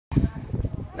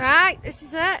Right, this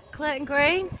is it. Clayton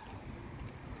Green.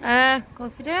 Going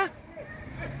for dinner.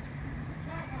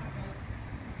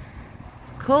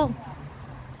 Cool.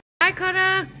 Hi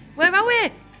Connor. Where are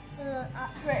we?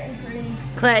 At Clayton Green.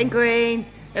 Clayton Green.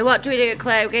 And what do we do at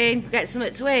Clayton Green? Get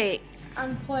something to eat?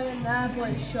 I'm playing there, but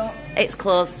it's shut. It's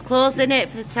closed. It's closed, isn't it,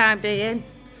 for the time being?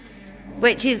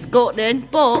 Which is gutting,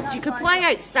 but that's you can play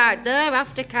outside there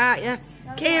after, can't you?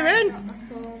 That's Kieran,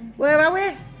 where are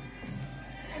we?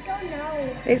 I don't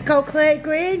know. It's called Clayton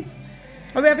Green.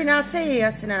 Are we having our tea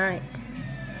here tonight?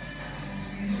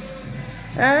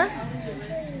 Huh?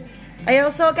 Are you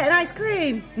also getting ice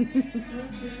cream?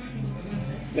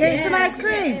 You eat some ice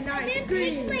cream?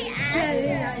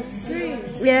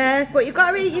 Yeah, but you've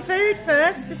got to eat your food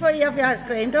first before you have your ice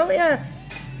cream, don't you?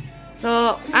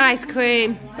 So, ice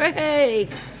cream. Hey!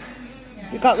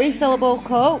 You've got refillable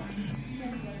Cokes.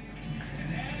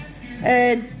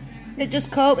 It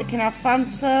just Coke, we can have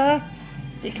Fanta.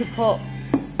 You can put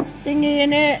thingy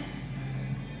in it.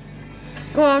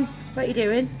 Go on, what are you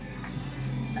doing?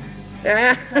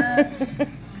 Yeah.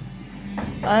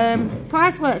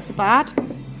 Price weren't so bad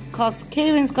because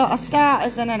Kieran's got a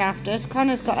starters and an afters,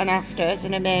 Connor's got an afters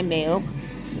and a main meal,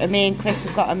 and me and Chris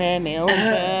have got a main meal.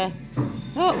 And,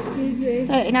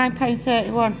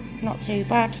 £39.31, not too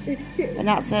bad. And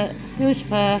that's it. Who's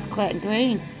for Clayton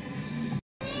Green?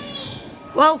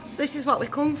 Well, this is what we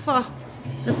come for,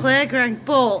 the playground,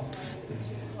 but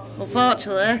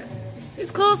unfortunately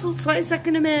it's closed till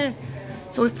 22nd of May.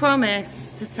 So we've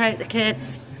promised to take the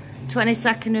kids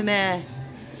 22nd of May.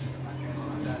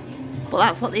 But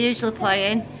that's what they're usually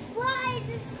playing. Why?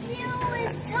 The snow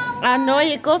is so I know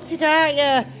you're gutted, aren't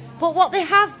you? But what they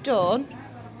have done,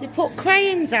 they put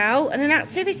crayons out and an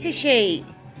activity sheet.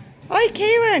 Oi,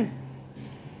 Kieran.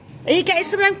 Are you getting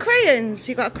some of them crayons?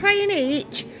 You've got a crayon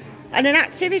each and an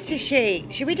activity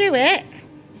sheet. Should we do it?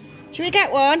 Should we get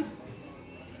one?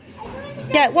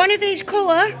 Get one of each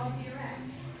colour.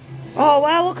 Oh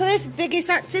wow, look at this, biggest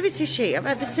activity sheet I've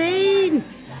ever seen.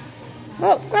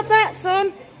 Oh, grab that,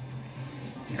 son.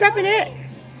 Grabbing it.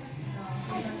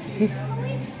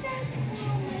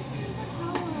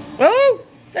 Oh,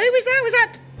 who was that? Was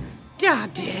that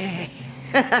Daddy?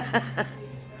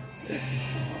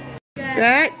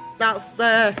 Right, that's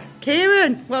the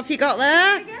Kieran. What have you got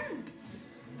there?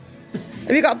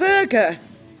 Have you got a burger?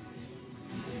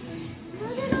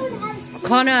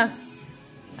 Connor.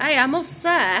 Hey, I must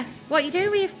say, what you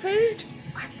do with your food?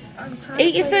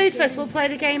 Eat your food first, we'll play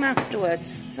the game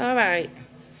afterwards. It's alright.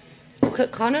 Look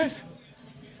at Connor's.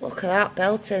 Look at that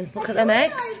belting. Look at them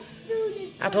eggs.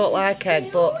 I don't like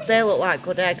egg, but they look like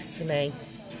good eggs to me.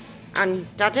 And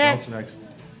Daddy?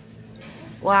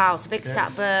 Wow, it's a big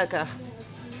stack burger.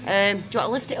 Do you want to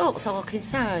lift it up so I look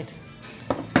inside?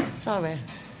 Sorry.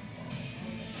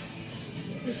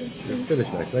 You'll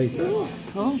finish next later. Ooh,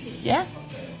 cool. Yeah.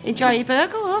 Enjoy your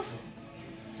burger, love.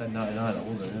 $10.99, I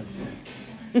will do,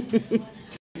 yeah.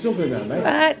 Something there, mate.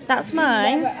 Right, that's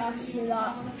mine. Never asked me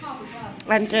that.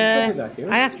 And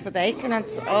I asked for bacon and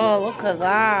oh, look at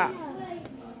that.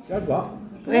 You had what?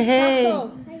 Hey.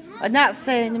 And that's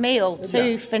in the meal,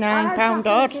 2 for £9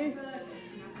 odd.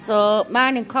 So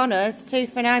mine and Connor's 2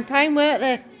 for £9, weren't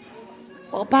they?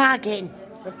 What a bargain.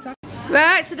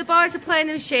 Right, so the boys are playing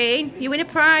the machine. You win a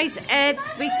prize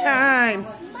every time.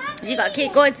 You got to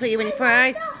keep going till you win a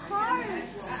prize.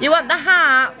 You want the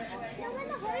heart?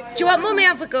 Do you want Mummy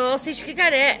have a go so she can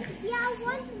get it? Yeah, I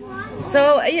want one.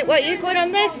 So, what are you going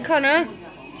on this, Connor?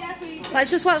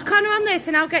 Let's just watch Connor on this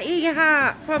and I'll get you your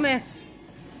heart, promise.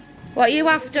 What are you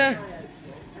after?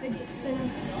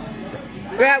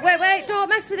 Right, wait, don't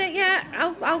mess with it yet.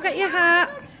 I'll get your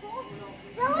heart.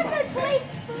 That was a toy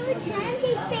food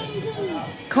candy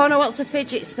thingy. Connor wants a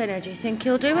fidget spinner. Do you think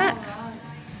he'll do it?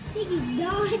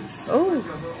 Oh.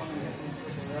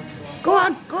 Go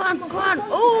on.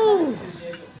 Oh.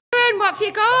 What have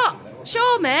you got?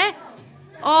 Show me.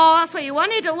 Oh, that's what you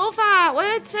wanted, a love heart,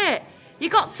 weren't it? You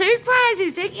got 2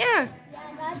 prizes, didn't you? Yeah,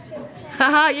 I got 2.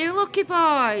 Haha, you lucky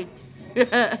boy.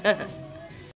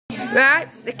 Right,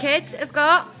 the kids have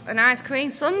got an ice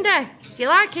cream sundae. Do you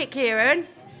like it, Kieran?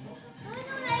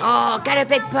 Oh, get a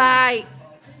big bite.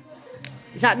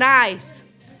 Is that nice?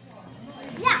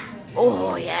 Yeah.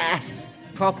 Oh, yes.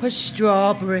 Proper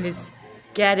strawberries.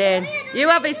 Get in. You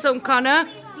having some, Connor?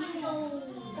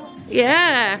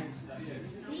 Yeah.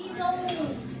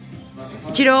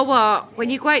 Do you know what? When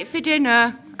you go out for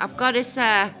dinner, I've got to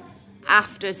say,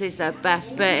 afters is the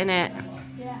best bit, innit?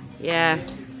 Yeah.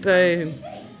 Boom.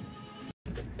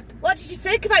 What did you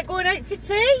think about going out for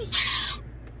tea?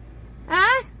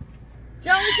 Huh? Do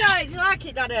you like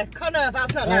it, Daddy? Connor,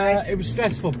 that's not nice. It was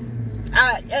stressful.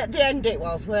 At the end it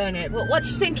was, weren't it? But what do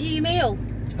you think of your meal?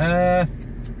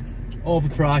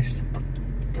 Overpriced.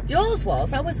 Yours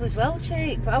was? Ours was well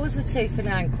cheap. Ours was 2 for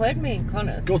 £9, me and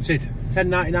Connor's. Gutted.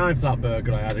 £10.99 for that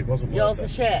burger I had. It wasn't Yours worth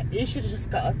was it. shit. You should have just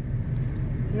got a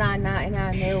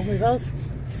 £9.99 meal with us.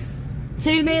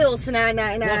 2 meals for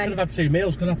 £9.99. Well, I could have had 2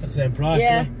 meals, couldn't I, for the same price?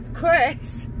 Yeah.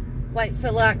 Chris, wait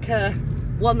for like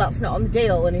one that's not on the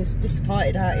deal and he's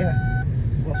disappointed, aren't you?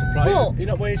 What's the price? But- You're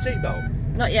not wearing your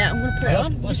seatbelt? Not yet, I'm going to put it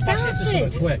on. Let's You smash into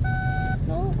something started. quick.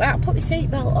 No, right, I'll put my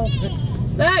seatbelt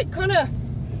on. Right, Connor.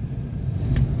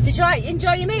 Did you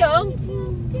enjoy your meal?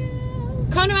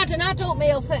 Connor had an adult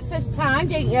meal for the first time,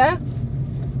 didn't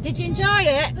you? Did you enjoy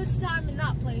it? This time in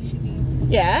that place, you mean?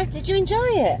 Yeah. Did you enjoy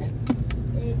it?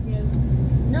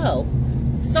 No.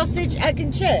 Sausage, egg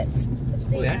and chips?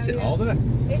 Well, he ate it all, didn't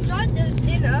I enjoyed the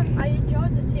dinner. I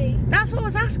enjoyed the tea. That's what I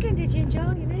was asking. Did you enjoy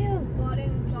your meal? But I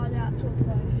didn't enjoy the actual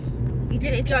place. You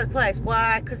didn't enjoy the place.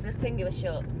 Why? Because the thingy was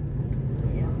shut.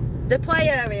 Yeah. The play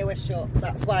area was shut.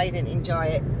 That's why he didn't enjoy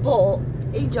it. But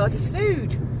he enjoyed his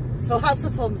food. So that's a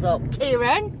thumbs up.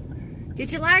 Kieran,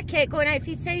 did you like it going out for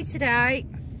your tea today?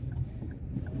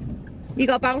 You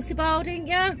got a bouncy ball, didn't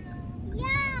you?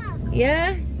 Yeah.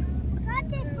 Yeah? Got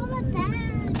it full of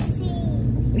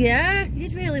bouncy. Yeah? You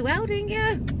did really well, didn't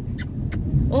you?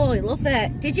 Oh, I love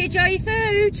it. Did you enjoy your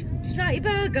food? Did you like your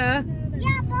burger?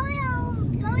 Yeah, but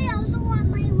I also want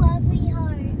my lovely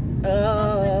heart.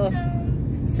 Oh.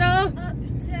 So,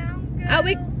 Uptown girl. are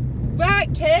we...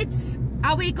 Right, kids.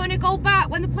 Are we going to go back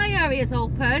when the play area's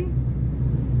open?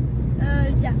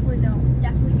 Definitely no.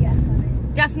 Definitely yes, I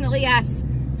mean. Definitely yes.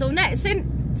 So next,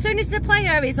 soon as the play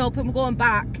area's open, we're going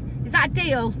back. Is that a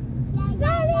deal?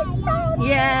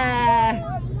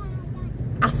 Yeah.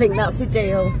 I think that's a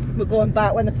deal. We're going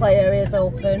back when the play area's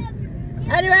open.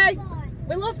 Anyway,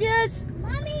 we love yous.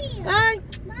 Mommy. Bye.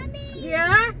 Mommy.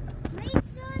 Yeah? Make sure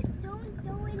don't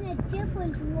go in a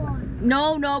different one.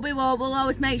 No, we won't. We'll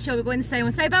always make sure we're going the same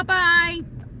one. Say bye-bye.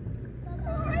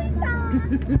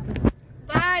 Bye.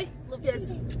 Bye. Love yous.